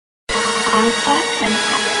AUTOBAHN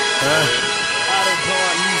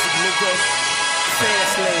music, nigga.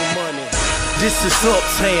 Fast lane money. This is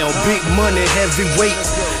uptown, big money, heavyweight.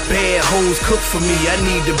 Bad hoes cook for me, I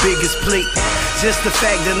need the biggest plate. Just the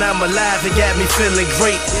fact that I'm alive, it got me feeling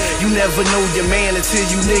great. You never know your man until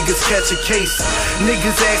you niggas catch a case.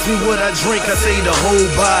 Niggas ask me what I drink, I say the whole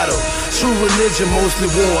bottle. True religion, mostly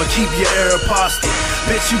worn, keep your air apostle.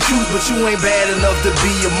 Bitch, you cute, but you ain't bad enough to be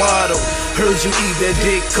a model. Heard you eat that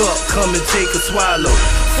dick up, come and take a swallow.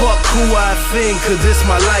 Fuck who I think, cause this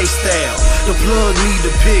my lifestyle. The plug need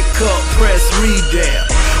to pick up, press redown.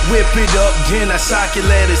 Whip it up, then I shock it,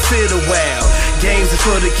 let it sit a while. Games is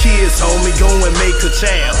for the kids, homie, go and make a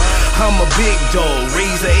child. I'm a big dog,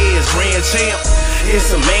 raise the edge, grand champ. It's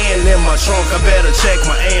a man in my trunk, I better check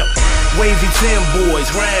my amp. Wavy 10 boys,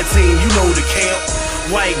 ride team, you know the camp.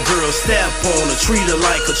 White girl, step on her, treat her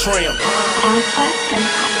like a tramp.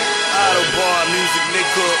 AUTOBAHN music,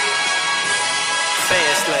 nigga.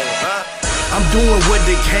 Fast lane, huh? I'm doing what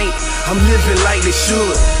they can't, I'm living like they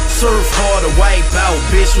should. Surf hard or wipe out,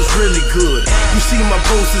 bitch was really good. You see my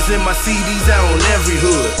posters and my CDs out on every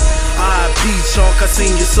hood. R.I.P. Chunk, I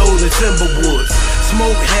seen your soul in Timberwoods.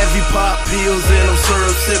 Smoke heavy pop pills and I'm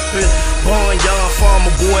syrup sipping. Barnyard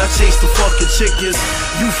farmer boy, I chase the fucking chickens.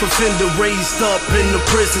 Youth offender raised up in the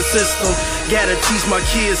prison system. Gotta teach my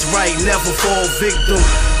kids right, never fall victim.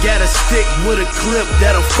 Gotta stick with a clip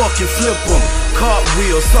that'll fucking flip them.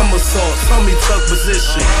 Cartwheel, somersault, tummy tuck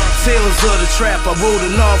position. Tales of the trap, I wrote a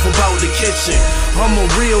novel about the kitchen. I'm a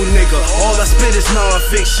real nigga, all I spit is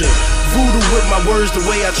non-fiction. Voodoo with my words, the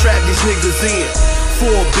way I trap these niggas in. 4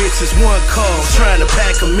 bitches, 1 car, I'm trying to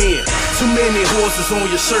pack them in. Too many horses on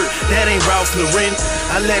your shirt, that ain't Ralph Lauren.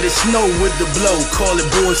 I let it snow with the blow, call it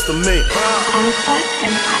Boys to Men.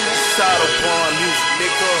 AUTOBAHN music,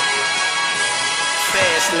 nigga.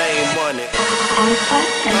 Fast lane money.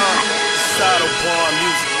 AUTOBAHN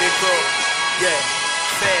music, nigga. Yeah,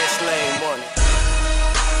 fast lane money.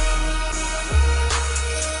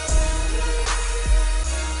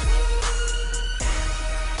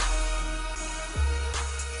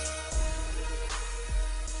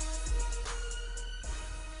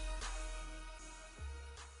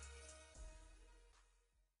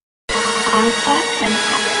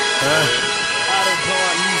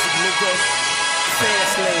 AUTOBAHN music, nigga.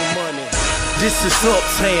 Fast lane money. This is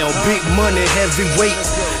uptown, big money, heavyweight.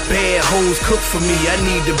 Bad hoes cook for me, I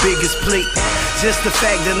need the biggest plate. Just the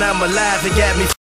fact that I'm alive, it got me